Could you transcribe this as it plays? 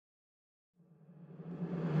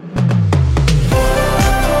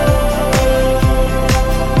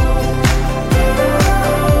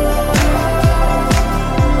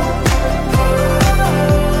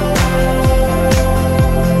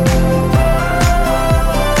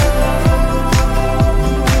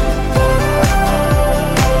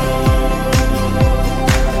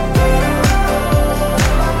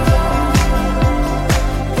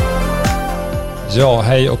Ja,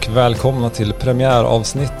 hej och välkomna till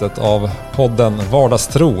premiäravsnittet av podden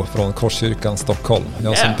Vardagstro från Korskyrkan Stockholm.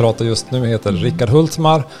 Jag som pratar just nu heter Rickard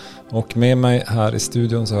Hultmar och med mig här i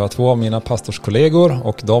studion så har jag två av mina pastorskollegor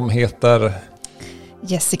och de heter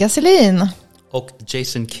Jessica Selin och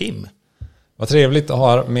Jason Kim. Vad trevligt att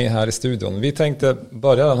ha er med här i studion. Vi tänkte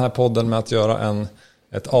börja den här podden med att göra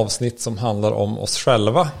ett avsnitt som handlar om oss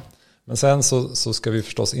själva. Men sen så ska vi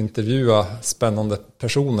förstås intervjua spännande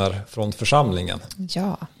personer från församlingen.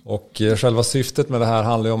 Ja. Och själva syftet med det här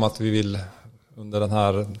handlar ju om att vi vill under den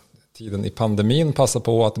här tiden i pandemin passa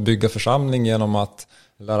på att bygga församling genom att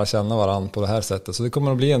lära känna varandra på det här sättet. Så det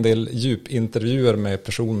kommer att bli en del djupintervjuer med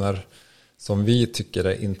personer som vi tycker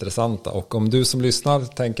är intressanta. Och om du som lyssnar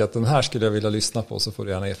tänker att den här skulle jag vilja lyssna på så får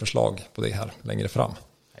du gärna ge förslag på det här längre fram.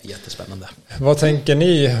 Jättespännande. Vad tänker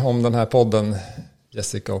ni om den här podden,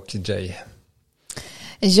 Jessica och Jay?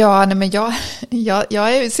 Ja, nej men jag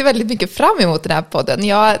ser väldigt mycket fram emot den här podden.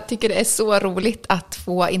 Jag tycker det är så roligt att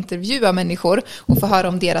få intervjua människor och få höra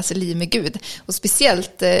om deras liv med Gud. Och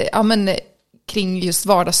speciellt kring just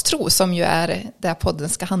vardagstro som ju är det podden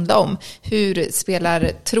ska handla om. Hur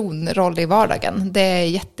spelar tron roll i vardagen? Det är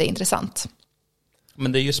jätteintressant.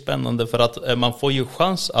 Men det är ju spännande för att man får ju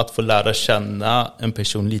chans att få lära känna en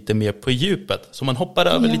person lite mer på djupet. Så man hoppar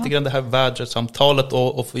över lite grann det här världssamtalet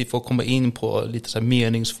och vi får komma in på lite så här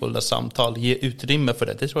meningsfulla samtal. Ge utrymme för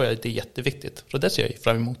det. Det tror jag är jätteviktigt. Så det ser jag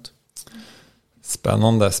fram emot.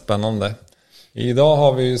 Spännande. Idag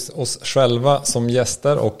har vi oss själva som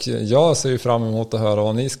gäster och jag ser ju fram emot att höra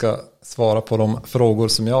vad ni ska svara på de frågor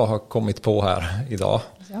som jag har kommit på här idag.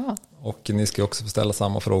 Ja. Och ni ska också få ställa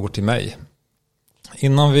samma frågor till mig.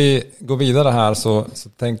 Innan vi går vidare här så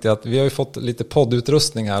tänkte jag att vi har ju fått lite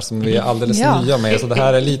poddutrustning här som vi är alldeles nya med. Så det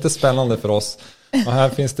här är lite spännande för oss. Och här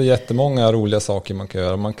finns det jättemånga roliga saker man kan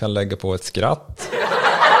göra. Man kan lägga på ett skratt.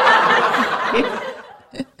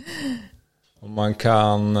 Och man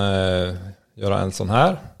kan göra en sån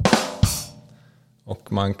här.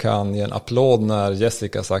 Och man kan ge en applåd när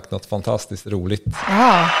Jessica sagt något fantastiskt roligt.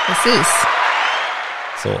 Ja, precis.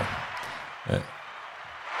 Så.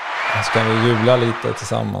 Så kan vi jubla lite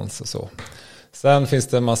tillsammans och så. Sen finns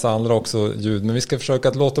det en massa andra också ljud. Men vi ska försöka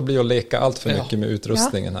att låta bli att leka allt för mycket med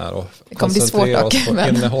utrustningen här. Och koncentrera oss på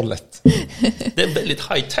innehållet. Det är väldigt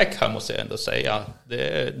high-tech här måste jag ändå säga.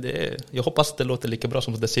 Jag hoppas det låter lika bra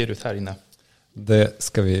som det ser ut här inne. Det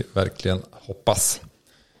ska vi verkligen hoppas.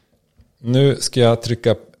 Nu ska jag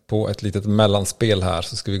trycka på ett litet mellanspel här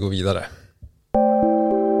så ska vi gå vidare.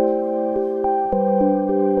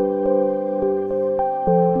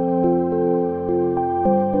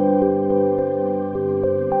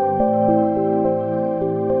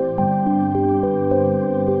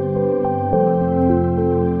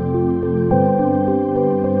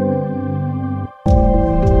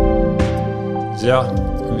 Ja,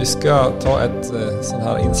 vi ska ta ett sån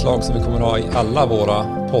här inslag som vi kommer att ha i alla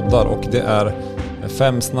våra poddar och det är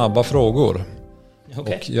 5 snabba frågor.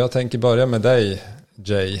 Okay. Och jag tänker börja med dig,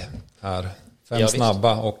 Jay, här. 5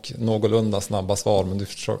 snabba och någorlunda snabba svar, men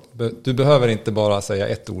du behöver inte bara säga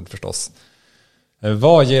ett ord förstås.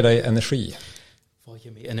 Vad ger dig energi? Vad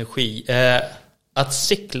ger mig energi? Att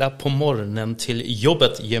cykla på morgonen till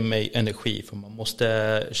jobbet ger mig energi för man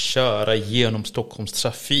måste köra genom Stockholms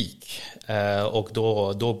trafik och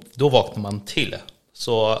då vaknar man till.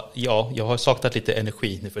 Så ja, jag har saknat lite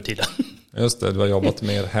energi nu för tiden. Just det, du har jobbat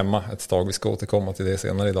mer hemma ett tag. Vi ska återkomma till det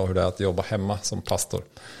senare idag, hur det är att jobba hemma som pastor.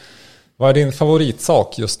 Vad är din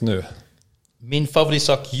favoritsak just nu? Min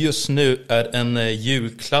favoritsak just nu är en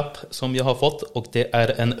julklapp som jag har fått och det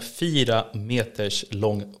är en 4 meters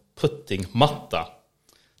lång puttingmatta.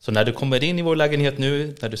 Så när du kommer in i vår lägenhet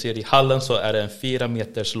nu, när du ser i hallen så är det en 4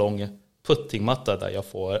 meters lång puttingmatta där jag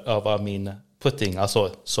får öva min putting,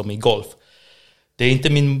 alltså som i golf. Det är inte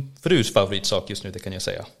min frus favoritsak just nu, det kan jag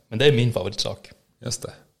säga. Men det är min favoritsak. Just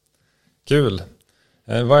det. Kul.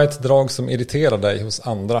 Vad är ett drag som irriterar dig hos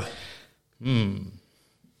andra?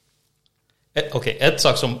 Okej, ett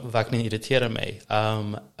sak som verkligen irriterar mig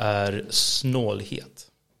är snålhet.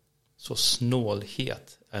 Så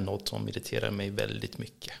snålhet är något som irriterar mig väldigt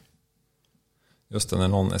mycket. Just det, när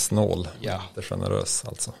någon är snål. Ja. Det är generös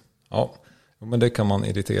alltså. Ja, men det kan man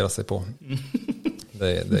irritera sig på.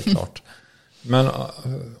 Det är klart. Men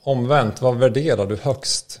omvänt, vad värderar du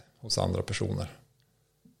högst hos andra personer?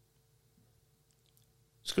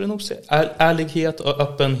 Skulle nog säga ärlighet och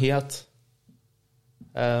öppenhet.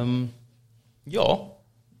 Ja,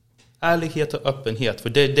 ärlighet och öppenhet. För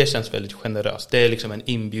det känns väldigt generöst. Det är liksom en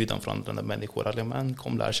inbjudan från andra människor. Alltså, man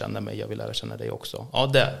kom lära känna mig, jag vill lära känna dig också.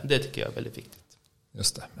 Ja, det tycker jag är väldigt viktigt.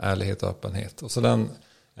 Just det, ärlighet och öppenhet. Och så den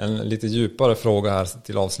En lite djupare fråga här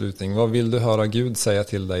till avslutning. Vad vill du höra Gud säga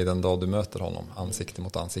till dig den dag du möter honom, ansikte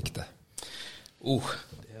mot ansikte?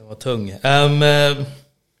 Det var tung.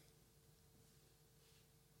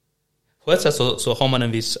 På ett sätt så har man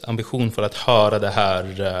en viss ambition för att höra det här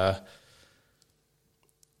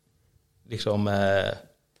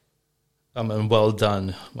well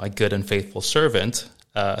done, my good and faithful servant.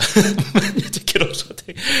 Men jag tycker också att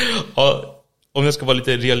om jag ska vara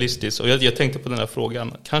lite realistisk, och jag tänkte på den här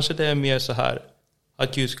frågan, kanske det är mer så här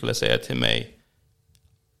att Gud skulle säga till mig,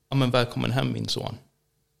 men välkommen hem min son.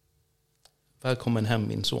 Välkommen hem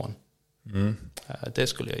min son. Det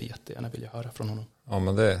skulle jag jättegärna vilja höra från honom. Ja,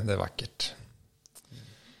 men det är vackert.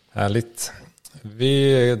 Härligt.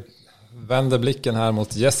 Vi vänder blicken här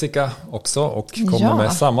mot Jessica också och kommer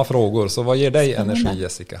med samma frågor. Så vad ger dig energi,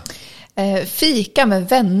 Jessica? Fika med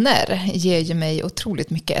vänner ger ju mig otroligt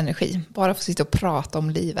mycket energi. Bara få sitta och prata om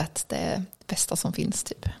livet, det är det bästa som finns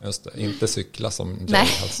typ. Just det, inte cykla som Jay. Nej,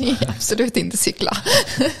 alltså. Absolut inte cykla.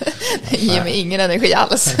 Det ger mig ingen energi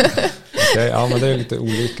alls. Okay, ja, men det är lite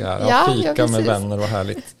olika här. Ja, fika med vänner, vad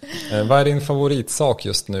härligt. Vad är din favoritsak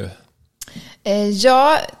just nu?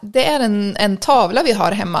 Ja, det är en tavla vi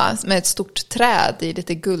har hemma med ett stort träd i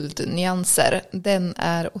lite guldnyanser. Den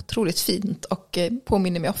är otroligt fint och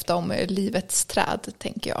påminner mig ofta om livets träd,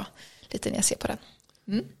 tänker jag, lite när jag ser på den.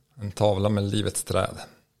 En tavla med livets träd.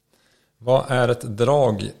 Vad är ett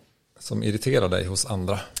drag som irriterar dig hos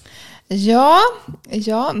andra? Ja,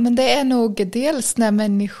 men det är nog dels när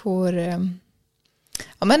människor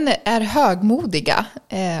är högmodiga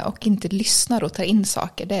och inte lyssnar och tar in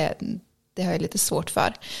saker. Det har jag lite svårt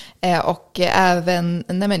för. Och även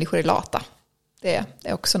när människor är lata. Det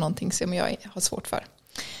är också någonting som jag har svårt för.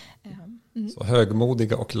 Så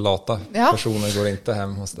högmodiga och lata personer går inte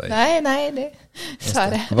hem hos dig? Nej, så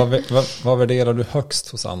är det. Vad värderar du högst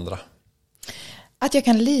hos andra? Att jag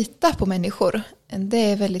kan lita på människor. Det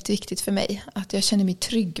är väldigt viktigt för mig. Att jag känner mig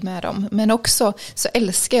trygg med dem. Men också så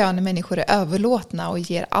älskar jag när människor är överlåtna och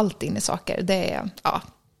ger allt in i saker. Det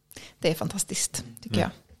är fantastiskt, tycker jag.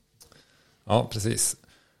 Ja, precis.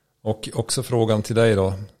 Och också frågan till dig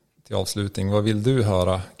då, till avslutning. Vad vill du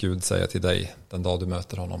höra Gud säga till dig den dag du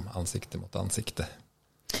möter honom ansikte mot ansikte?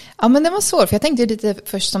 Ja, men det var svårt, för jag tänkte lite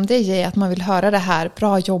först som dig att man vill höra det här,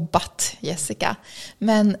 bra jobbat Jessica.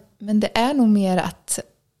 Men det är nog mer att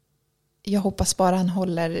jag hoppas bara han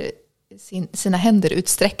håller sina händer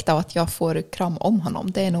utsträckta och att jag får kram om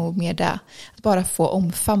honom. Det är nog mer det, att bara få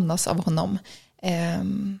omfamnas av honom.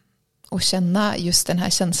 Och känna just den här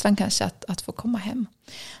känslan kanske att få komma hem.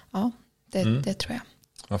 Ja, det tror jag.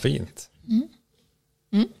 Vad fint.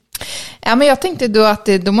 Ja, men jag tänkte då att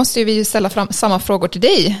då måste vi ställa samma frågor till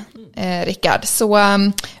dig, Rickard. Så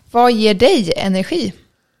vad ger dig energi?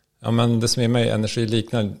 Ja, men det som ger mig energi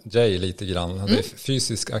liknar Jay lite grann. Det är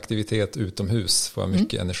fysisk aktivitet utomhus får jag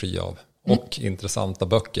mycket energi av. Och intressanta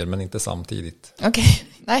böcker, men inte samtidigt. Okej,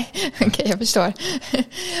 jag förstår.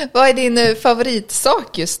 Vad är din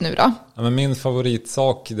favoritsak just nu då? Ja, men min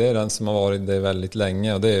favoritsak, det är den som har varit det väldigt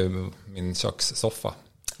länge, och det är min kökssoffa.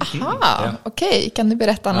 Aha, okej. Kan du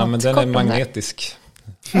berätta något? Ja, men den är magnetisk.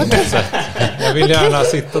 Jag vill gärna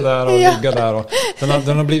sitta där och ligga där. Och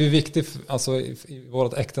den har blivit viktig, alltså i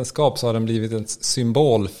vårt äktenskap så har den blivit en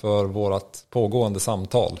symbol för vårt pågående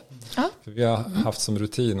samtal. För vi har haft som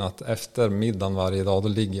rutin att efter middagen varje dag, då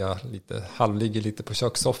halvligger lite på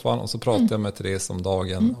kökssoffan och så pratar jag med Therese om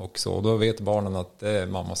dagen och så. Och då vet barnen att det är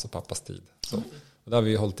mammas och pappas tid. Så. Och där har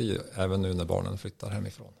vi hållit i även nu när barnen flyttar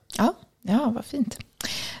hemifrån. Ja, vad fint.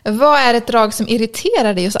 Vad är ett drag som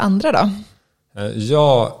irriterar dig hos andra då?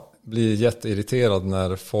 Jag blir jätteirriterad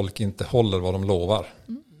när folk inte håller vad de lovar.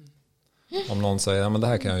 Om någon säger, men det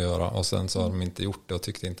här kan jag göra, och sen så har de inte gjort det och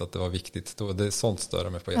tyckte inte att det var viktigt. Då, det är sånt stör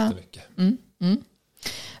mig på jättemycket.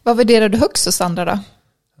 Vad värderar du högst hos andra då?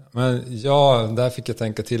 Men där fick jag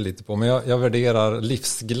tänka till lite på. Men jag värderar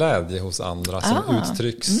livsglädje hos andra som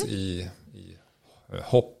uttrycks i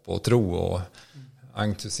hopp och tro och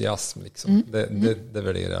entusiasm. Liksom. Det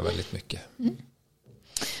värderar jag väldigt mycket.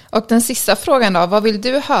 Och den sista frågan då, vad vill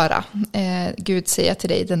du höra Gud säga till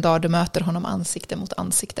dig den dag du möter honom ansikte mot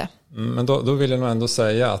ansikte? Men då vill jag nog ändå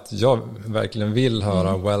säga att jag verkligen vill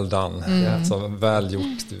höra well done. Alltså, väl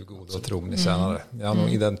gjort du god och trogne tjänare. Jag har nog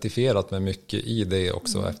identifierat mig mycket i det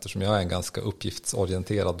också, eftersom jag är en ganska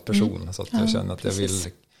uppgiftsorienterad person. Så att jag känner att jag vill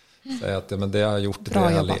säga att men det jag har gjort, det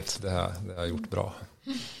jag har levt, det har jag gjort bra.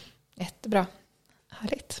 Jättebra,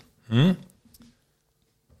 härligt.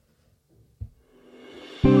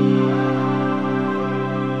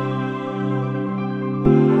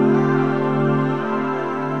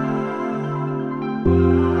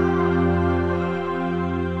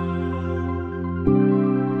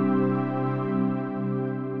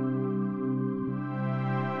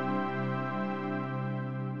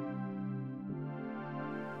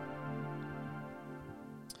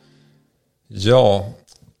 Ja,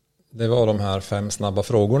 det var de här 5 snabba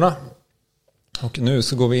frågorna. Och nu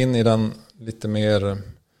så går vi in i den lite mer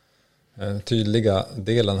tydliga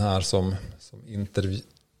delen här som intervju,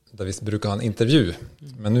 där vi brukar ha en intervju.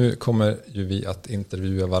 Men nu kommer ju vi att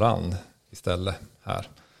intervjua varann istället här.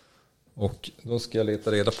 Och då ska jag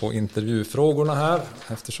leta reda på intervjufrågorna här.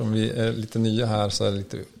 Eftersom vi är lite nya här så är det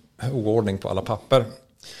lite oordning på alla papper.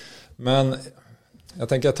 Men jag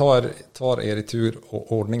tänker att jag tar er i tur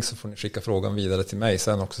och ordning, så får ni skicka frågan vidare till mig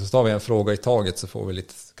sen också. Så tar vi en fråga i taget, så får vi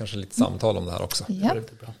kanske lite samtal om det här också. Ja.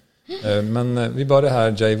 Men vi börjar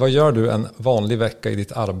här, Jay. Vad gör du en vanlig vecka i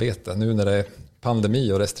ditt arbete nu när det är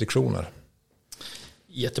pandemi och restriktioner?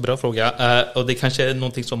 Jättebra fråga. Och det kanske är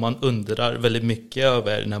någonting som man undrar väldigt mycket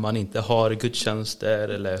över när man inte har gudstjänster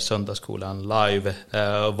eller söndagsskolan live.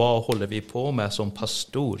 Vad håller vi på med som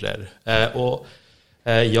pastorer? Och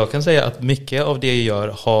jag kan säga att mycket av det jag gör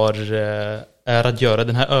är att göra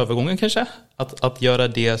den här övergången kanske. Att göra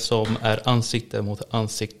det som är ansikte mot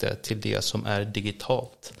ansikte till det som är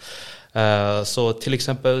digitalt. Så till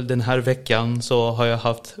exempel den här veckan så har jag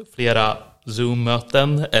haft flera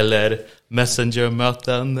Zoom-möten eller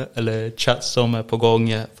Messenger-möten eller chatt som är på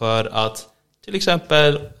gång för att till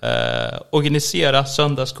exempel organisera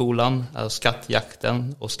söndagsskolan,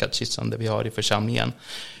 skattjakten och skattkistan det vi har i församlingen.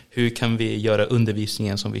 Hur kan vi göra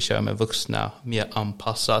undervisningen som vi kör med vuxna mer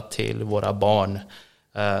anpassad till våra barn?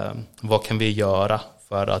 Vad kan vi göra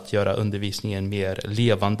för att göra undervisningen mer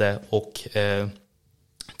levande och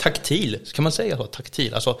taktil? Kan man säga så?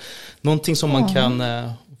 Taktil, alltså någonting som man kan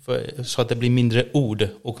så att det blir mindre ord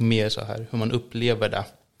och mer så här hur man upplever det.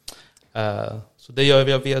 Så det gör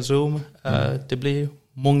vi via Zoom. Det blir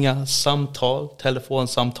många samtal,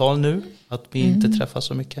 telefonsamtal nu, att vi inte träffas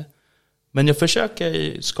så mycket. Men jag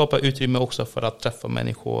försöker skapa utrymme också för att träffa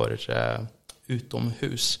människor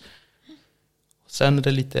utomhus. Sen är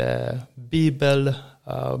det lite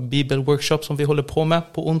bibelworkshop som vi håller på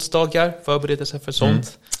med på onsdagar, förberedelser för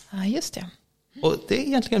sånt. Ja, just det. Och det är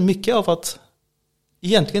egentligen mycket av att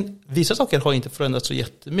vissa saker har inte förändrats så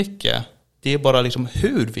jättemycket. Det är bara liksom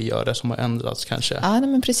hur vi gör det som har ändrats kanske. Ja, nej,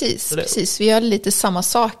 men precis. Vi gör lite samma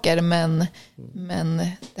saker, men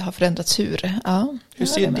det har förändrats hur. Ja, hur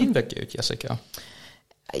ser din vecka ut, Jessica?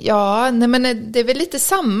 Ja, nej, men det är väl lite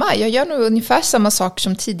samma. Jag gör nog ungefär samma sak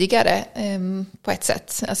som tidigare på ett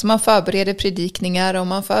sätt. Alltså man förbereder predikningar och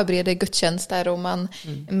man förbereder gudstjänster och man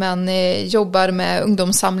jobbar med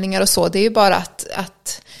ungdomssamlingar och så. Det är ju bara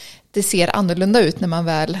att det ser annorlunda ut när man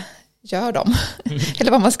väl gör dem.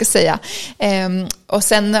 Eller vad man ska säga. Och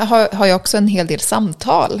sen har jag också en hel del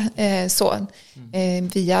samtal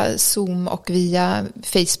via Zoom och via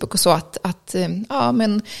Facebook och så att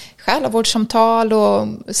själavårdssamtal och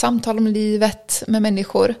samtal om livet med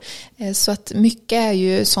människor. Så att mycket är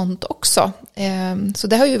ju sånt också. Så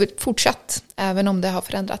det har ju fortsatt även om det har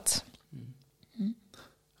förändrats.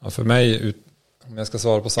 Ja, för mig, om jag ska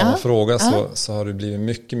svara på samma fråga så har det blivit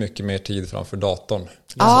mycket, mycket mer tid framför datorn.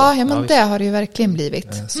 Ja, men det har det ju verkligen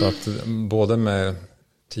blivit. Så att både med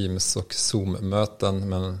Teams och Zoom-möten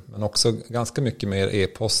men också ganska mycket mer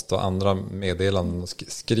e-post och andra meddelanden och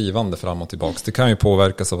skrivande fram och tillbaka. Det kan ju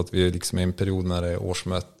påverkas av att vi är liksom i en period när det är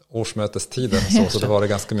årsmötestider. Så det var det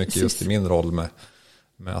ganska mycket just i min roll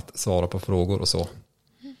med att svara på frågor och så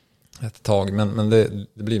ett tag. Men det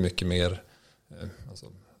blir mycket mer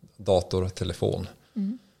dator och telefon.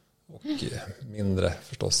 Och mindre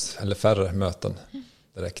förstås, eller färre möten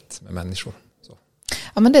direkt med människor. Så.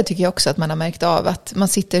 Ja, men det tycker jag också att man har märkt av, att man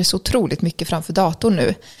sitter så otroligt mycket framför datorn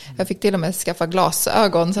nu. Jag fick till och med skaffa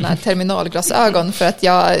glasögon, sådana här terminalglasögon, för att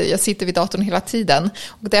jag sitter vid datorn hela tiden.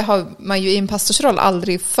 Och det har man ju i en pastorsroll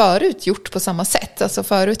aldrig förut gjort på samma sätt. Alltså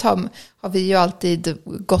förut har vi ju alltid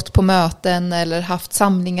gått på möten eller haft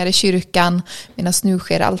samlingar i kyrkan, medan nu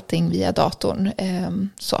sker allting via datorn.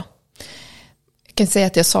 Så. Jag kan säga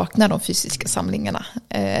att jag saknar de fysiska samlingarna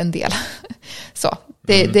en del. Så.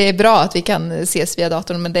 Det är bra att vi kan ses via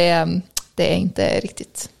datorn, men det är inte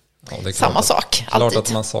riktigt samma sak. Klart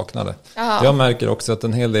att man saknar det. Ja. Jag märker också att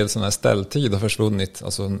en hel del sån här ställtid har försvunnit.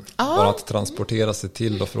 Alltså bara att transportera sig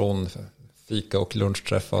till och från fika och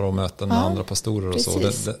lunchträffar och möten med andra pastorer och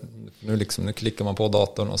så. Nu klickar man på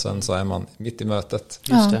datorn och sen så är man mitt i mötet.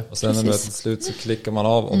 Just det. Och sen när mötet är slut så klickar man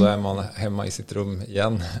av och då är man hemma i sitt rum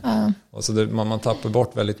igen. Och så man tappar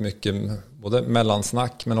bort väldigt mycket, både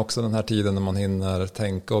mellansnack men också den här tiden när man hinner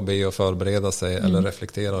tänka och be och förbereda sig eller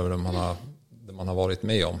reflektera över det man har varit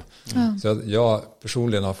med om. Så jag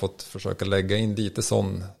personligen har fått försöka lägga in lite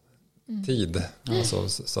sån tid. Alltså,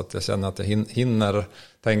 så att jag känner att jag hinner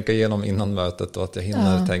tänka igenom innan mötet och att jag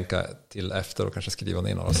hinner tänka till efter och kanske skriva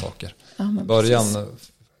ner några saker. I början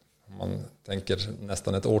man tänker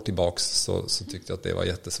nästan ett år tillbaks så tyckte jag att det var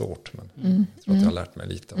jättesvårt. Men jag tror att jag har lärt mig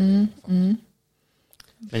lite om det.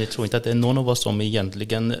 Men jag tror inte att det är någon av oss som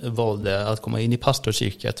egentligen valde att komma in i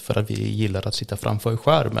pastorsyrket för att vi gillar att sitta framför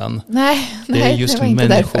skärmen. Nej, det är just det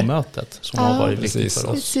människomötet som har varit viktigt för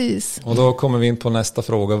oss. Precis. Och då kommer vi in på nästa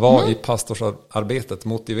fråga. Vad i pastorsarbetet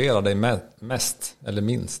motiverar dig mest eller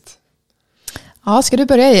minst? Ja, ska du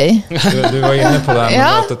börja i? Du var inne på det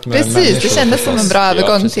här mötet med precis, människor. Det kändes som en bra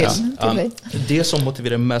övergång till dig. Det som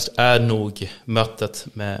motiverar mest är nog mötet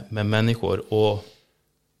med människor. Och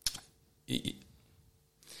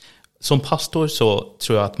som pastor så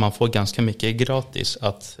tror jag att man får ganska mycket gratis.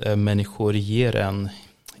 Att människor ger en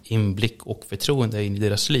inblick och förtroende in i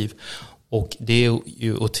deras liv. Och det är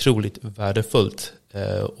ju otroligt värdefullt.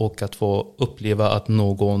 Och att få uppleva att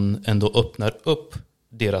någon ändå öppnar upp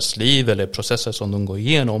deras liv eller processer som de går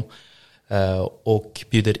igenom och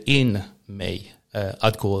bjuder in mig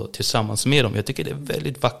att gå tillsammans med dem. Jag tycker det är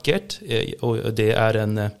väldigt vackert och det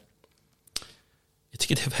är jag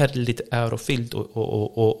tycker det är väldigt ärofyllt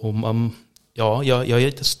och jag är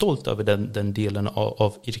lite stolt över den delen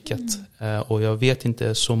av yrket och jag vet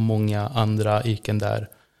inte så många andra yrken där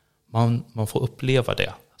man får uppleva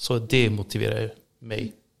det. Så det motiverar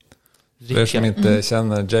mig. För er som inte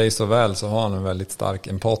känner Jay så väl så har han en väldigt stark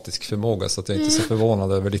empatisk förmåga så att jag är inte så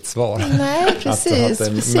förvånad över ditt svar. Nej, precis. att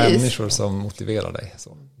det är människor som motiverar dig.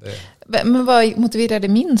 Så Men vad motiverar det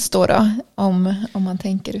minst då om man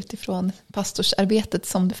tänker utifrån pastorsarbetet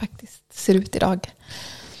som det faktiskt ser ut idag?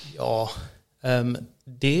 Ja,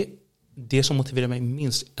 det som motiverar mig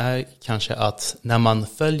minst är kanske att när man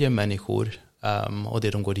följer människor och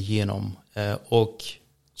det de går igenom och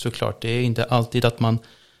såklart det är inte alltid att man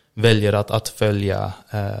väljer att följa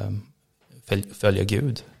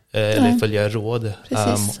Gud eller följa råd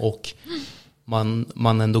och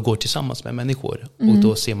man ändå går tillsammans med människor och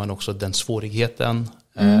då ser man också den svårigheten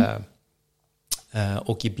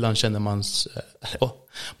och ibland känner man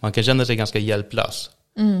kan känna sig ganska hjälplös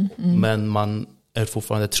men man är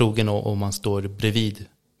fortfarande trogen och man står bredvid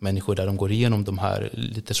människor där de går igenom de här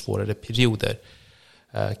lite svårare perioder.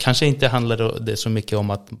 Kanske inte handlar det så mycket om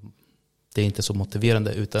att det är inte så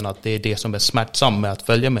motiverande utan att det är det som är smärtsamt med att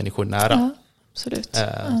följa människor nära. Ja, absolut.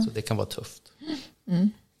 Så det kan vara tufft.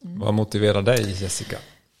 Vad motiverar dig, Jessica?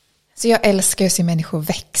 Så jag älskar att se människor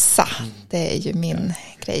växa. Det är ju min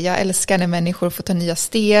grej. Jag älskar när människor får ta nya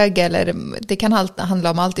steg. Eller det kan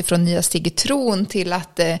handla om allt ifrån nya steg i tron till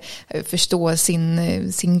att förstå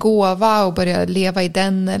sin gåva och börja leva i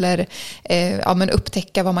den. Eller men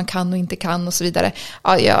upptäcka vad man kan och inte kan och så vidare.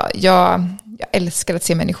 Ja, jag älskar att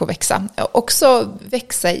se människor växa. Också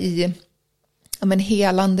växa i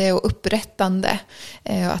helande och upprättande.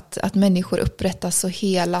 Att människor upprättas och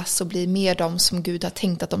helas och blir mer de som Gud har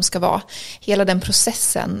tänkt att de ska vara. Hela den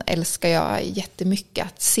processen älskar jag jättemycket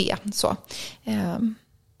att se. Så.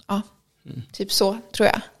 Typ så tror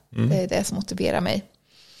jag. Det är det som motiverar mig.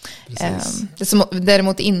 Det som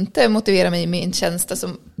däremot inte motiverar mig i min tjänst,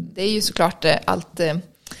 alltså, det är ju såklart allt...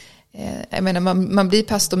 Jag menar, man blir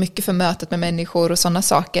pastor mycket för mötet med människor och sådana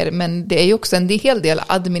saker, men det är ju också en hel del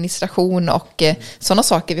administration och sådana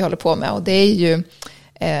saker vi håller på med, och det är ju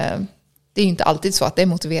inte alltid så att det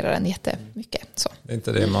motiverar en jättemycket. Så. Det är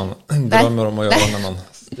inte det man drömmer om att göra när man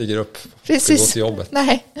stiger upp och går till jobbet.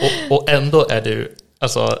 Nej. Och ändå är du,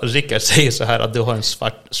 alltså Rickard säger så här att du har en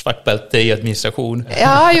svart bälte i administration.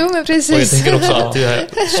 Ja, jo men precis. Och jag tänker också att du är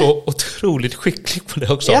så otroligt skicklig på det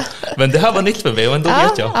också. Ja. Men det här var nytt för mig och ändå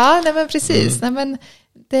vet jag. Ja, nej men precis. Nej, men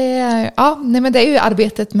det är ju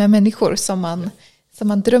arbetet med människor som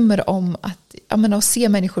man drömmer om att se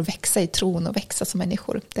människor växa i tron och växa som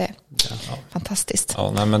människor. Det är fantastiskt.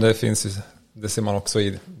 Ja, nej, men det finns ju, det ser man också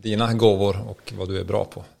i dina gåvor och vad du är bra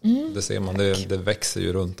på. Det ser man, det växer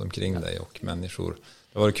ju runt omkring dig och människor.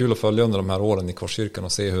 Det var kul att följa under de här åren i Korskyrkan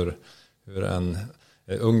och se hur en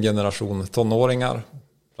ung generation tonåringar,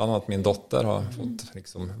 bland annat min dotter, har fått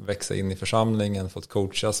liksom växa in i församlingen, fått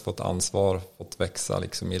coachas, fått ansvar, fått växa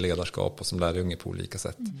liksom i ledarskap och som lärjunge på olika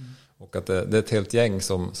sätt. Och att det är ett helt gäng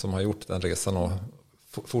som har gjort den resan och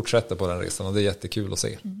fortsätter på den resan, och det är jättekul att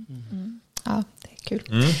se. Ja, det är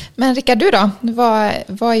kul. Men Rickard, du då?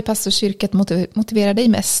 Vad i pastorskyrket motiverar dig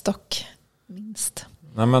mest och minst?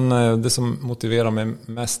 Nej, men det som motiverar mig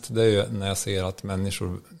mest, det är ju när jag ser att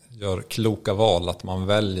människor gör kloka val, att man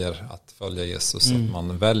väljer att följa Jesus, att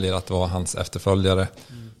man väljer att vara hans efterföljare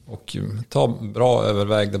och ta bra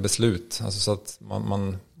övervägda beslut, alltså så att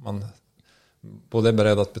man både är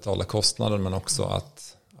beredd att betala kostnader men också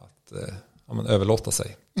att överlåta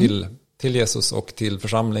sig till Jesus och till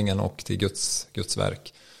församlingen och till Guds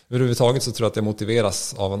verk, överhuvudtaget så tror jag att det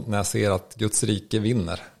motiveras av när jag ser att Guds rike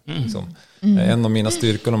vinner. Liksom. En av mina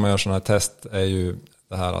styrkor när man gör sådana här test är ju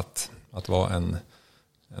det här att vara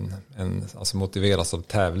alltså motiveras av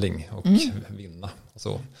tävling och vinna. Och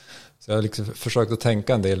så jag har liksom försökt att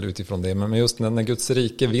tänka en del utifrån det. Men just när Guds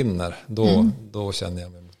rike vinner, då känner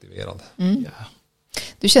jag mig motiverad. Ja.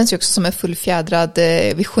 Du känns ju också som en fullfjädrad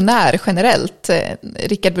visionär generellt.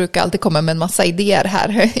 Rickard brukar alltid komma med en massa idéer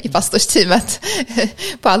här i pastorsteamet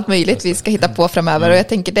på allt möjligt vi ska hitta på framöver. Och jag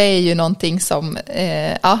tänker det är ju någonting som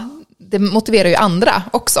det motiverar ju andra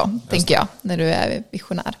också, tänker jag, när du är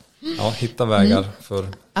visionär. Ja, hitta vägar för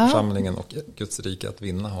församlingen och Guds rike att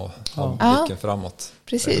vinna och ha blicken framåt.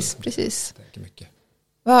 Precis. Tänker mycket.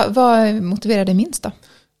 Vad motiverar dig minst då?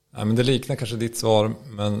 Ja, men det liknar kanske ditt svar,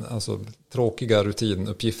 men alltså, tråkiga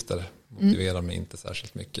rutinuppgifter motiverar mig inte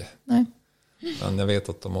särskilt mycket. Nej. Men jag vet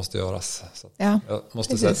att de måste göras. Så att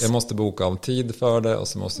jag måste boka av tid för det och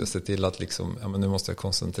så måste jag se till att liksom, nu måste jag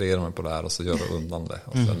koncentrera mig på det här och så göra undan det.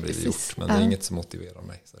 Och sen blir det gjort. Men det är inget som motiverar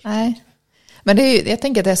mig. Nej. Men det är ju, jag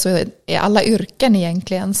tänker att det är så i alla yrken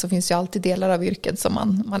egentligen, så finns ju alltid delar av yrket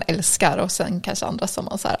som man älskar och sen kanske andra som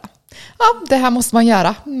man så här, det här måste man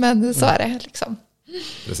göra, men så är det liksom.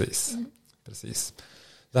 Precis.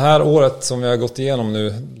 Det här året som vi har gått igenom nu,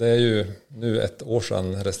 det är ju nu 1 år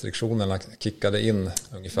sedan restriktionerna kickade in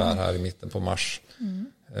ungefär här i mitten på mars.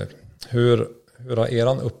 Hur har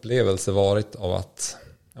eran upplevelse varit av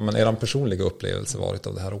eran personliga upplevelse varit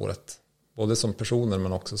av det här året? Både som personer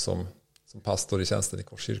men också som pastor i tjänsten i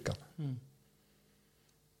Korskyrkan.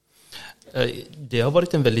 Det har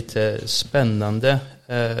varit en väldigt spännande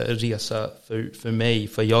resa för mig.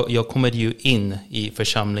 För jag kom ju in i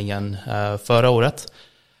församlingen förra året.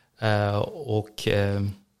 Och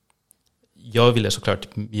jag ville såklart,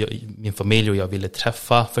 min familj och jag ville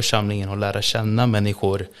träffa församlingen och lära känna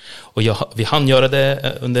människor. Och vi hann göra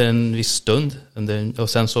det under en viss stund. Och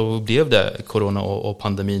sen så blev det corona och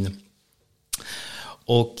pandemin.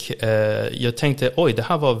 Och jag tänkte, det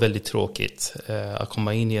här var väldigt tråkigt att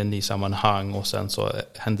komma in i en ny sammanhang och sen så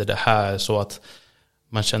hände det här, så att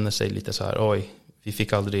man känner sig lite så här, vi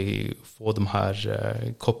fick aldrig få de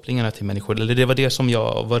här kopplingarna till människor. Eller det var det som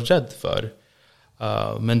jag var rädd för.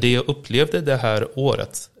 Men det jag upplevde det här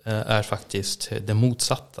året är faktiskt det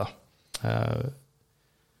motsatta.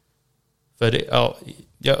 För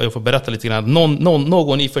jag får berätta lite grann.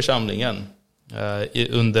 Någon i församlingen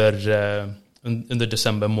under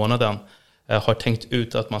december månaden har tänkt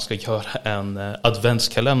ut att man ska göra en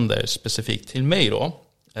adventskalender specifikt till mig då.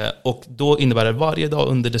 Och då innebär det varje dag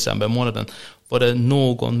under december månaden var det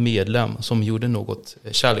någon medlem som gjorde något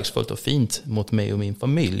kärleksfullt och fint mot mig och min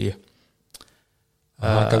familj.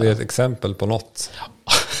 Man kan ge ett exempel på något.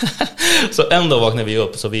 Så en dag vaknar vi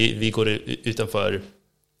upp, så vi går utanför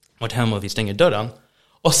vårt hem och vi stänger dörren.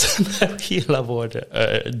 Och sen är hela vår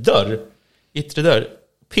yttre dörr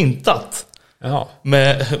pyntat. Jaha.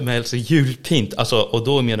 Med alltså julpynt. Alltså, och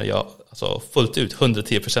då menar jag alltså fullt ut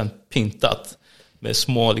 110% pyntat. Med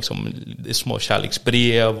små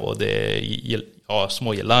kärleksbrev och det är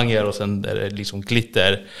små girlanger och sen är det liksom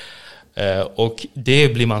glitter. Och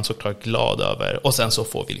det blir man såklart glad över. Och sen så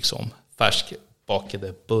får vi liksom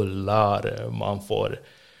färskbakade bullar. Man får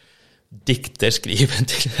dikter skriven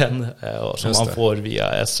till en som man får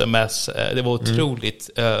via sms. Det var otroligt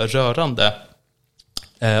rörande.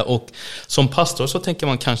 Och som pastor så tänker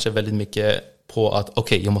man kanske väldigt mycket på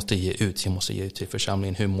att jag måste ge ut till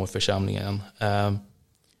församlingen, hur mår församlingen.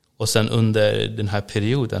 Och sen under den här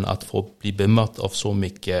perioden att få bli bemött av så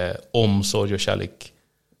mycket omsorg och kärlek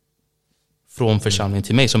från församlingen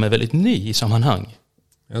till mig som är väldigt ny i sammanhang.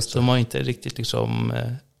 Som har inte riktigt liksom...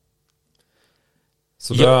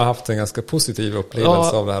 Så du har haft en ganska positiv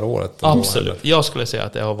upplevelse av det här året? Absolut. Jag skulle säga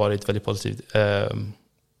att det har varit väldigt positivt.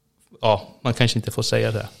 Man kanske inte får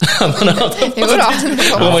säga det.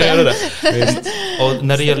 Man gör det. Och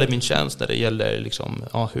när det gäller min tjänst, när det gäller liksom,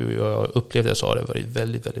 hur jag upplevde det, så har det varit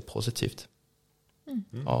väldigt, väldigt positivt.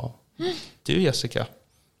 Ja. Du, Jessica?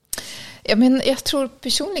 Jag tror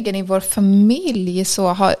personligen i vår familj så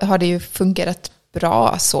har det ju fungerat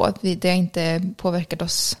bra så. Det har inte påverkat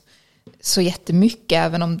oss så jättemycket,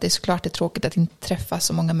 även om det är såklart är tråkigt att inte träffa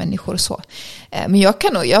så många människor och så. Men jag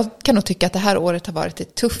kan nog tycka att det här året har varit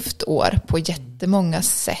ett tufft år på jättemånga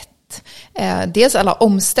sätt. Dels alla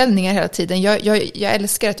omställningar hela tiden. Jag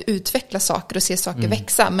älskar att utveckla saker och se saker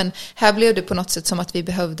växa, men här blev det på något sätt som att vi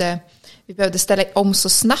behövde ställa om så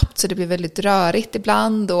snabbt så det blev väldigt rörigt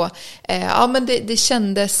ibland. Och, men det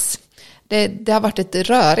kändes... Det har varit ett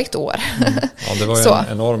rörigt år. Ja, det var ju en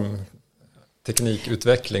enorm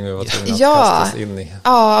teknikutveckling vi var tvungna att kasta oss in i.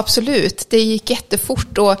 Ja, absolut. Det gick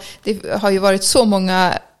jättefort och det har ju varit så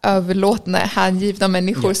många överlåtna, hängivna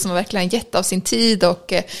människor som verkligen gett av sin tid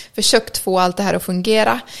och försökt få allt det här att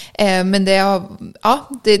fungera. Men det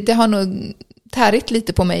har nog tärit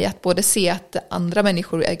lite på mig att både se att andra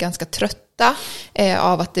människor är ganska trötta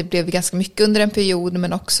av att det blev ganska mycket under en period,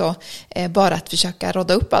 men också bara att försöka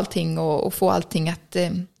råda upp allting och få allting att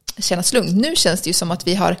kännas lugnt. Nu känns det ju som att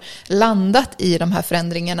vi har landat i de här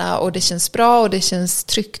förändringarna och det känns bra och det känns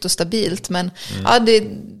tryggt och stabilt, men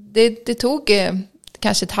det tog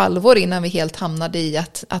kanske ett halvår innan vi helt hamnade i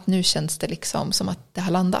att nu känns det liksom som att det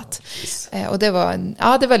har landat. Yes. Och det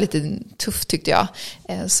var lite tufft tyckte jag.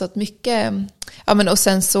 Så att mycket, och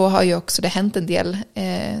sen så har ju också det hänt en del,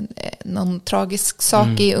 någon tragisk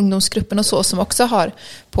sak i ungdomsgruppen och så som också har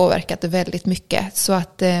påverkat det väldigt mycket. Så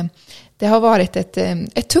att det har varit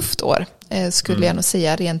ett tufft år, skulle jag nog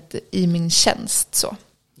säga, rent i min tjänst så.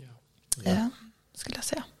 Skulle jag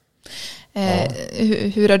säga.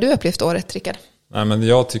 Hur har du upplevt året, Rickard? Nej, men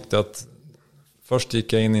jag tyckte att först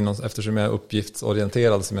gick jag in i någon, eftersom jag är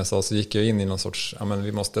uppgiftsorienterad som jag sa, så gick jag in i någon sorts,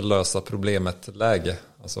 vi måste lösa problemet läge.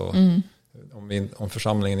 Alltså om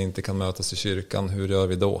församlingen inte kan mötas i kyrkan, hur gör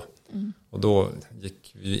vi då? Och då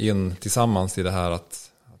gick vi in tillsammans i det här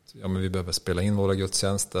att vi behöver spela in våra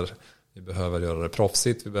gudstjänster, vi behöver göra det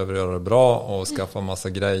proffsigt, vi behöver göra det bra och skaffa massa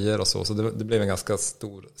grejer och så. Så det blev en ganska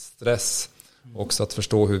stor stress. Också att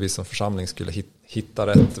förstå hur vi som församling skulle hitta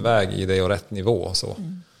rätt väg i det och rätt nivå och så.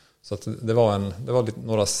 Så att det var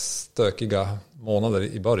några stökiga månader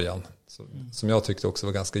i början som jag tyckte också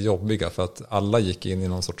var ganska jobbiga, för att alla gick in i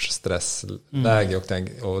någon sorts stressläge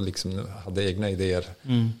och liksom hade egna idéer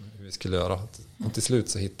hur vi skulle göra. Och till slut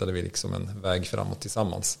så hittade vi liksom en väg framåt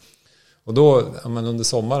tillsammans. Och då, under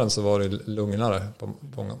sommaren så var det lugnare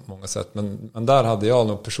på många sätt. Men där hade jag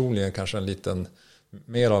nog personligen kanske en liten,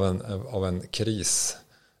 mer av en kris.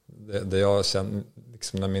 Där jag kände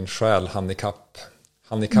liksom när min själ handikapp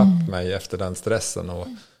mig efter den stressen. Och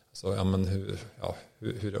så,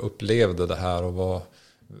 hur jag upplevde det här och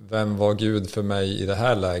vem var Gud för mig i det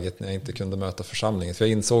här läget när jag inte kunde möta församlingen. För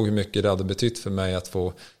jag insåg hur mycket det hade betytt för mig att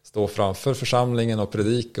få stå framför församlingen och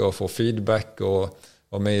predika och få feedback och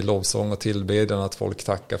vara med i lovsång och tillbedjan, att folk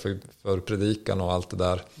tackar för predikan och allt det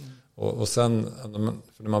där. Och sen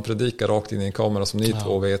när man predikar rakt in i en kamera som ni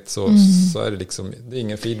två vet så är det liksom, det är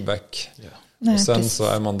ingen feedback. Nej, och sen precis. Så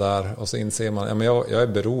är man där och så inser man, jag är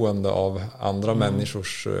beroende av andra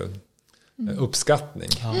människors uppskattning.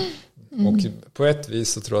 Och på ett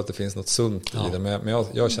vis så tror jag att det finns något sunt i det. Men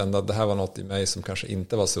jag kände att det här var något i mig som kanske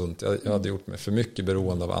inte var sunt. Jag hade gjort mig för mycket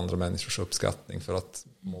beroende av andra människors uppskattning för att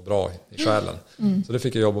må bra i själen. Så det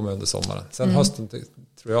fick jag jobba med under sommaren. Sen hösten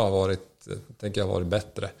tror jag har varit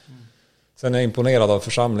bättre. Sen är jag imponerad av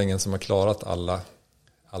församlingen som har klarat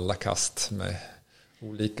alla kast med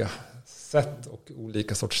olika sätt och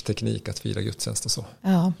olika sorts teknik att fira gudstjänst och så.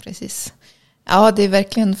 Ja, precis. Ja, det är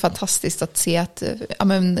verkligen fantastiskt att se att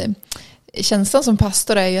känslan som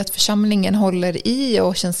pastor är ju att församlingen håller i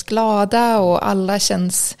och känns glada och alla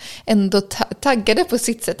känns ändå taggade på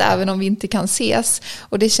sitt sätt även om vi inte kan ses.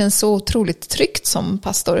 Och det känns så otroligt tryggt som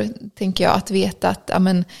pastor, tänker jag, att veta att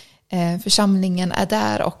församlingen är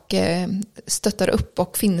där och stöttar upp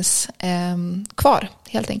och finns kvar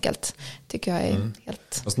helt enkelt. Tycker jag är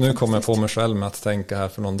helt alltså nu kommer jag på mig själv med att tänka här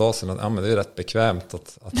för någon dag sedan att men det är rätt bekvämt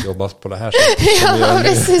att jobba på det här sättet. Ja,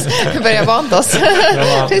 precis. Vi börjar vant oss.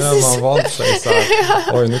 när man vant sig så här,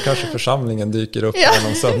 oj, nu kanske församlingen dyker upp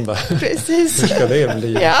genom söndag. Precis. Hur ska det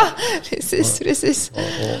bli? Ja, precis.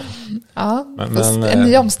 Ja, men en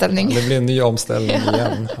ny omställning. Det blir en ny omställning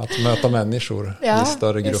igen. Att möta människor i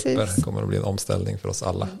större grupper kommer att bli en omställning för oss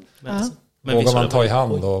alla. Men vågar man ta i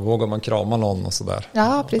hand och vågar man krama någon och sådär.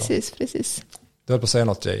 Ja, precis. Du höll på att säga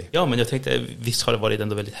något, Jay. Ja, men jag tänkte, visst har det varit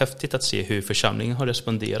ändå väldigt häftigt att se hur församlingen har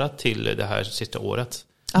responderat till det här sista året.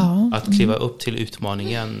 Att kliva upp till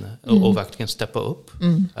utmaningen och verkligen steppa upp.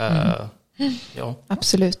 Ja.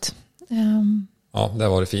 Absolut. Ja, det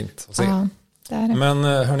har varit fint att se. Ja, det är det. Men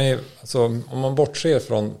hörni, alltså, om man bortser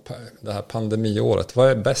från det här pandemiåret,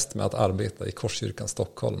 vad är bäst med att arbeta i Korskyrkan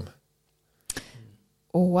Stockholm?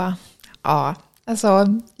 Ja, alltså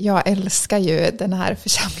jag älskar ju den här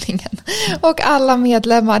församlingen och alla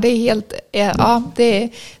medlemmar. Det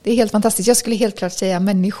är helt fantastiskt. Jag skulle helt klart säga att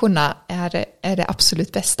människorna är det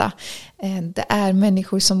absolut bästa. Det är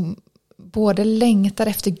människor som både längtar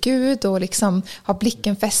efter Gud och liksom har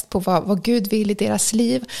blicken fäst på vad Gud vill i deras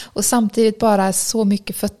liv och samtidigt bara så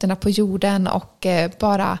mycket fötterna på jorden och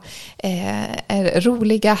bara är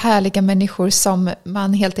roliga, härliga människor som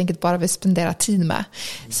man helt enkelt bara vill spendera tid med.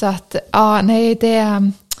 Så att,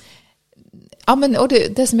 Ja, men och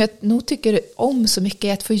det som jag nog tycker om så mycket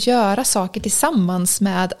är att få göra saker tillsammans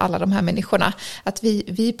med alla de här människorna. Att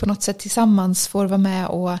vi på något sätt tillsammans får vara med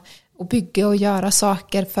och bygga och göra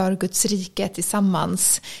saker för Guds rike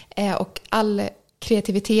tillsammans. Och all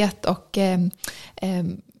kreativitet och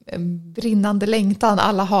brinnande längtan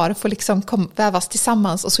alla har får liksom vävas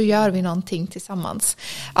tillsammans och så gör vi någonting tillsammans.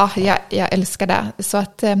 Ja, jag älskar det. Så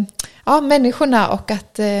att ja, människorna och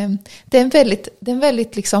att det är en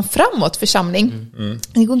väldigt liksom framåt församling.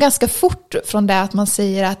 Det går ganska fort från det att man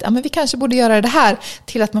säger att ja, men vi kanske borde göra det här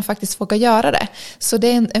till att man faktiskt vågar göra det. Så det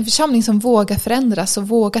är en församling som vågar förändras och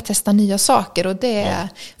vågar testa nya saker, och det är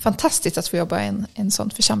fantastiskt att få jobba i en sån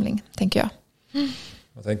församling, tänker jag.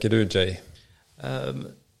 Vad tänker du, Jay?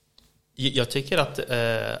 Jag tycker att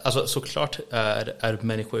alltså, såklart är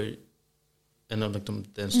människor en av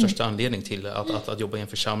den största anledningen till att jobba i en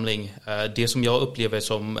församling. Det som jag upplever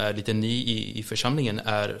som är lite ny i församlingen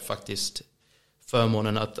är faktiskt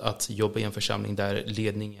förmånen att jobba i en församling där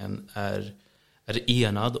ledningen är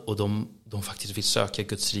enad och de faktiskt vill söka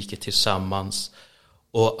Guds rike tillsammans,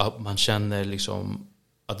 och att man känner liksom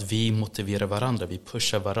att vi motiverar varandra, vi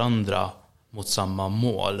pushar varandra mot samma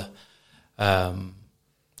mål.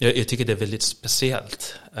 Jag tycker det är väldigt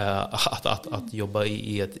speciellt att jobba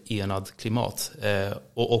i ett enad klimat.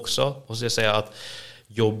 Och också måste jag säga att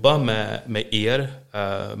jobba med er,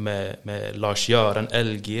 med Lars-Göran,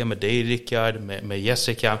 LG, med dig Rickard, med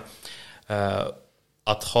Jessica.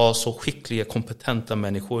 Att ha så skickliga, kompetenta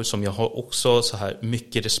människor som jag har också så här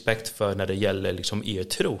mycket respekt för när det gäller liksom er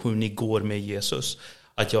tro, hur ni går med Jesus.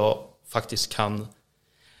 Att jag faktiskt kan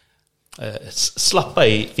slappa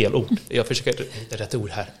i fel ord. Jag försöker hitta rätt ord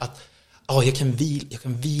här. Att jag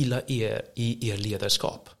kan vila er i er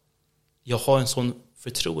ledarskap. Jag har en sån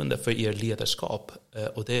förtroende för er ledarskap,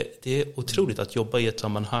 och det är otroligt att jobba i ett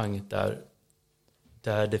sammanhang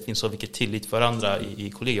där det finns så mycket tillit för varandra i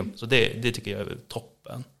kollegium. Så det tycker jag är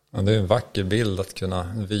toppen. Ja, det är en vacker bild att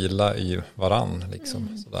kunna vila i varann.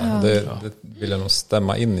 Liksom, sådär. Det vill jag nog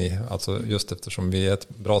stämma in i. Alltså just eftersom vi är ett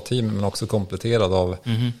bra team, men också kompletterad av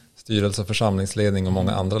styrelse och församlingsledning och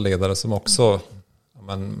många andra ledare som också,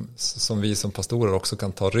 som vi som pastorer också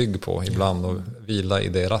kan ta rygg på ibland och vila i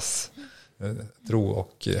deras tro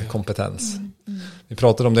och kompetens. Vi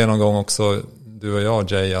pratade om det någon gång också, du och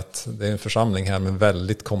jag, Jay, att det är en församling här med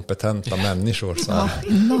väldigt kompetenta människor. Så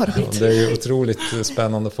enormt. Det är ju otroligt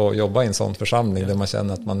spännande att få jobba i en sån församling där man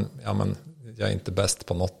känner att jag är inte bäst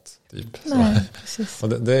på något. Typ. Nej, precis. Och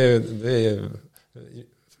det är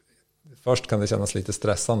först kan det kännas lite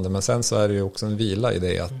stressande, men sen så är det ju också en vila i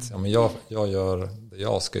det att jag gör det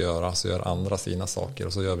jag ska göra, så gör andra sina saker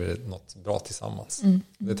och så gör vi något bra tillsammans.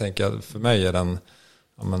 Det tänker jag, för mig är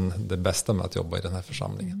det bästa med att jobba i den här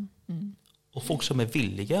församlingen. Och folk som är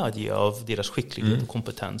villiga att ge av deras skicklighet och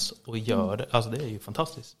kompetens och gör det. Alltså det är ju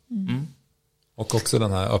fantastiskt. Och också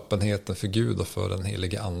den här öppenheten för Gud och för den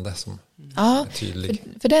helige ande som är tydlig.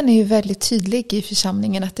 För den är ju väldigt tydlig i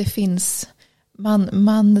församlingen, att det finns,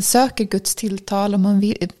 man söker Guds tilltal och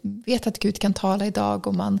man vet att Gud kan tala idag,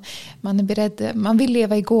 och man är beredd, man vill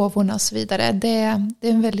leva i gåvorna och så vidare. Det är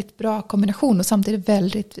en väldigt bra kombination och samtidigt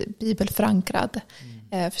väldigt bibelförankrad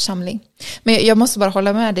församling. Men jag måste bara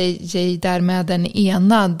hålla med dig, Jay, där med en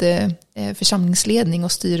enad församlingsledning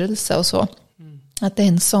och styrelse och så. Att det är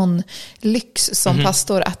en sån lyx som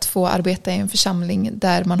pastor att få arbeta i en församling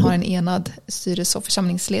där man har en enad styrelse och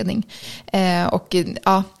församlingsledning. Och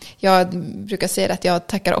jag brukar säga att jag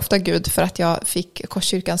tackar ofta Gud för att jag fick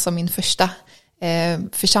Korskyrkan som min första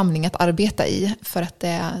församling att arbeta i, för att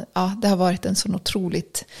det har varit en sån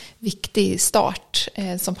otroligt viktig start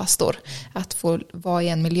som pastor, att få vara i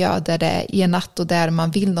en miljö där det är enat och där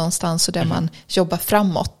man vill någonstans och där man jobbar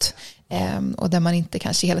framåt, och där man inte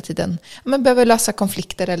kanske hela tiden behöver lösa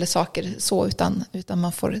konflikter eller saker så, utan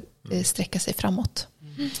man får sträcka sig framåt.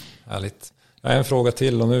 Härligt. Jag har en fråga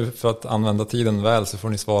till, och nu för att använda tiden väl så får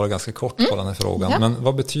ni svara ganska kort på den här frågan. Men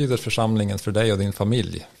vad betyder församlingen för dig och din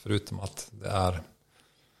familj, förutom att det är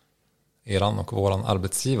eran och våran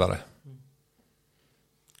arbetsgivare?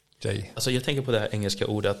 Jay. Alltså jag tänker på det här engelska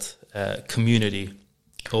ordet community,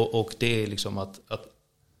 och det är liksom att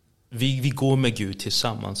vi går med Gud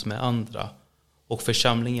tillsammans med andra, och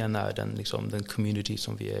församlingen är den community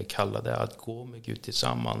som vi är kallade att gå med Gud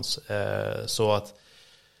tillsammans, så att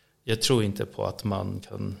jag tror inte på att man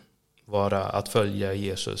kan att följa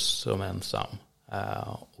Jesus som ensam.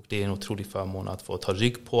 Och det är en otrolig förmån att få ta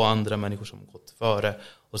rygg på andra människor som gått före,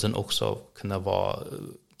 och sen också kunna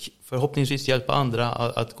förhoppningsvis hjälpa andra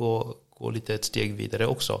att gå lite ett steg vidare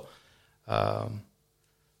också.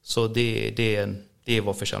 Så det är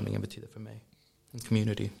vad församlingen betyder för mig. en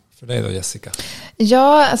community. För dig då, Jessica?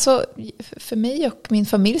 Ja, alltså för mig och min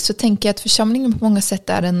familj så tänker jag att församlingen på många sätt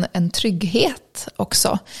är en trygghet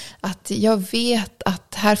också. Att jag vet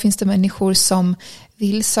att här finns det människor som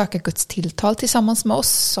vill söka Guds tilltal tillsammans med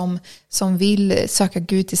oss, som vill söka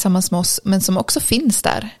Gud tillsammans med oss, men som också finns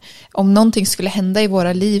där. Om någonting skulle hända i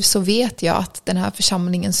våra liv så vet jag att den här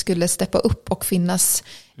församlingen skulle steppa upp och finnas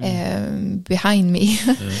behind me.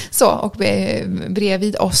 Så, och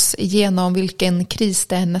bredvid oss genom vilken kris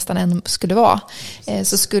det nästan än skulle vara.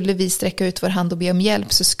 Så skulle vi sträcka ut vår hand och be om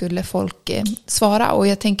hjälp så skulle folk svara. Och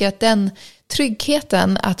jag tänker att den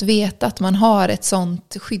tryggheten att veta att man har ett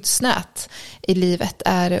sånt skyddsnät i livet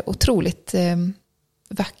är otroligt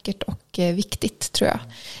vackert och viktigt, tror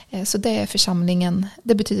jag. Så det är församlingen,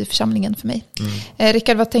 det betyder församlingen för mig.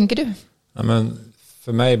 Rickard, vad tänker du? Ja, men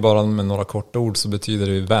för mig, bara med några korta ord, så betyder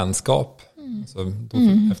det ju vänskap. Så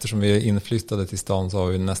eftersom vi är inflyttade till stan så har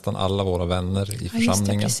vi nästan alla våra vänner i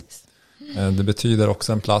församlingen. Det betyder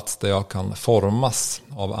också en plats där jag kan formas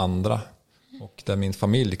av andra och där min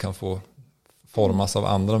familj kan få formas av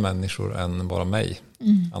andra människor än bara mig,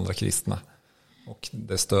 andra kristna. Och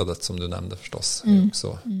det stödet som du nämnde förstås är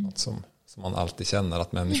också något som man alltid känner,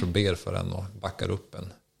 att människor ber för en och backar upp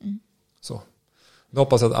en. Så. Jag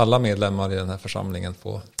hoppas att alla medlemmar i den här församlingen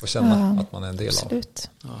får känna att man är en del absolut.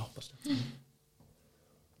 av. Ja, hoppas det.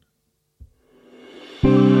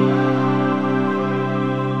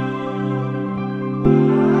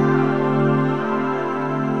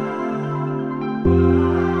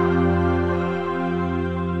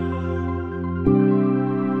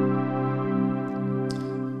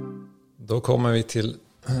 Då kommer vi till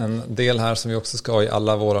en del här som vi också ska ha i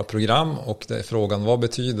alla våra program, och det är frågan: vad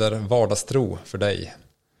betyder vardagstro för dig,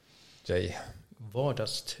 Jay?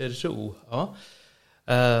 Vardagstro, ja.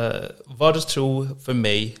 Vardagstro för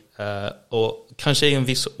mig, och kanske i en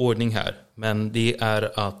viss ordning här, men det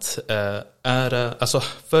är att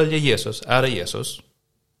följa Jesus, ära Jesus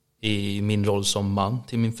i min roll som man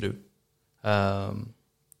till min fru.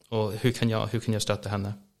 Och hur kan jag stötta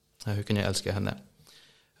henne? Hur kan jag älska henne?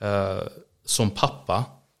 Som pappa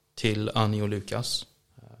till Annie och Lukas,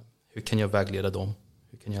 hur kan jag vägleda dem?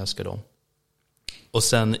 Hur kan jag älska dem? Och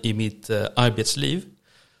sen i mitt arbetsliv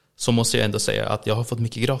så måste jag ändå säga att jag har fått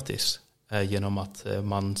mycket gratis genom att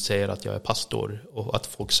man säger att jag är pastor och att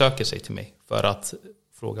folk söker sig till mig för att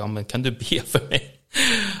fråga: men kan du be för mig?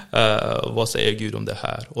 Vad säger Gud om det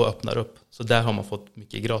här? Och öppnar upp. Så där har man fått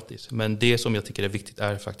mycket gratis. Men det som jag tycker är viktigt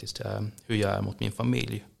är faktiskt hur jag är mot min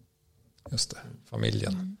familj. Just det,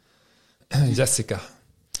 familjen. Jessica?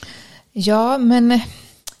 Ja, men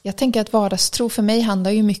jag tänker att vardagstro för mig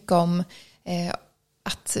handlar ju mycket om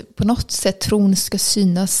att på något sätt tron ska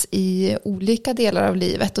synas i olika delar av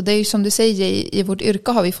livet. Och det är ju som du säger, i vårt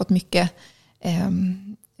yrke har vi fått mycket,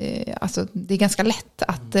 alltså det är ganska lätt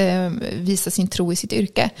att visa sin tro i sitt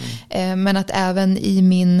yrke. Men att även i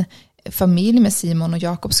min familj med Simon och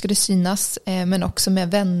Jakob skulle synas, men också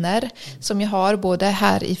med vänner som jag har både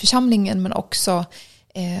här i församlingen men också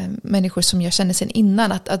människor som jag känner sedan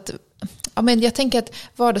innan. Men jag tänker att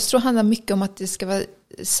vardagstro handlar mycket om att det ska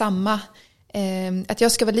vara att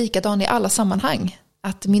jag ska vara likadan i alla sammanhang.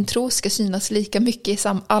 Att min tro ska synas lika mycket i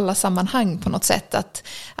alla sammanhang på något sätt.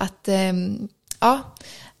 Att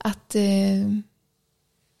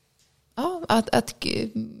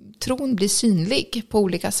tron blir synlig på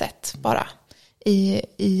olika sätt bara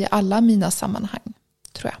i alla mina sammanhang,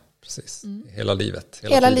 tror jag. Precis, hela livet.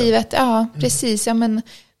 Hela livet, ja, precis. Ja, men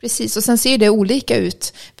precis. Och sen ser det olika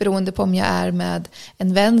ut beroende på om jag är med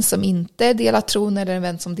en vän som inte delar tron eller en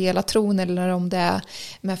vän som delar tron, eller om det är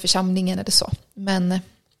med församlingen eller så. Men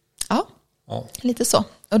ja. Lite så.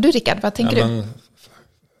 Och du, Rickard, vad tänker du?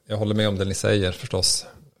 Jag håller med om det ni säger förstås.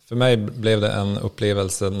 För mig blev det en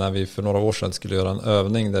upplevelse när vi för några år sedan skulle göra en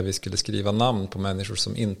övning där vi skulle skriva namn på människor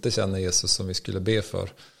som inte känner Jesus som vi skulle be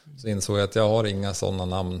för. Så insåg jag att jag har inga sådana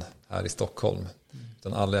namn här i Stockholm.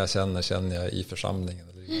 Utan alla jag känner jag i församlingen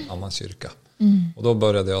eller i en annan kyrka. Och då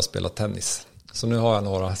började jag spela tennis. Så nu har jag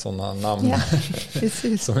några sådana namn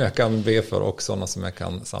som jag kan be för, och sådana som jag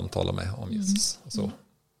kan samtala med om Jesus. Och så.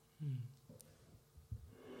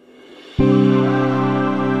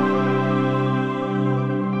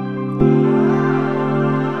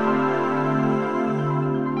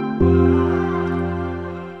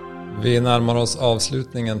 Vi närmar oss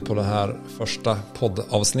avslutningen på det här första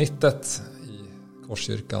poddavsnittet i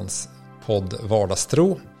Korskyrkans podd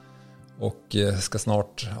Vardagstro, och ska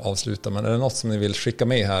snart avsluta. Men är det något som ni vill skicka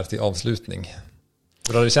med här till avslutning?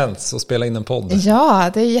 Hur har det känts att spela in en podd?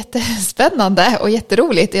 Ja, det är jättespännande och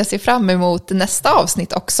jätteroligt. Jag ser fram emot nästa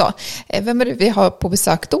avsnitt också. Vem är det vi har på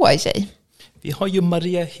besök då, Jay? Vi har ju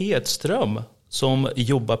Maria Hedström som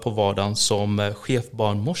jobbar på vardagen som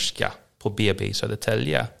chefbarnmorska på BB i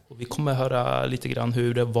Södertälje. Och vi kommer höra lite grann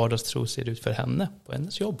hur vardagstro ser ut för henne på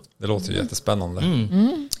hennes jobb. Det låter ju jättespännande.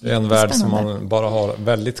 Det är en värld som man bara har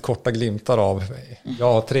väldigt korta glimtar av.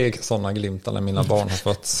 Jag har 3 sådana glimtar när mina barn har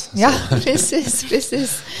fötts. Ja,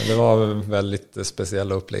 precis. Det var väldigt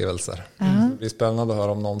speciella upplevelser. Det blir spännande att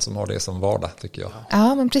höra om någon som har det som vardag, tycker jag.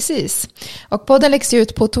 Ja, men precis. Och podden läggs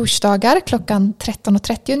ut på torsdagar klockan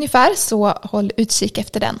 13.30 ungefär, så håll utkik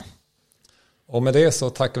efter den. Och med det så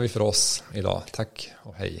tackar vi för oss idag. Tack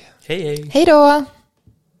och hej. Hej. Hej då!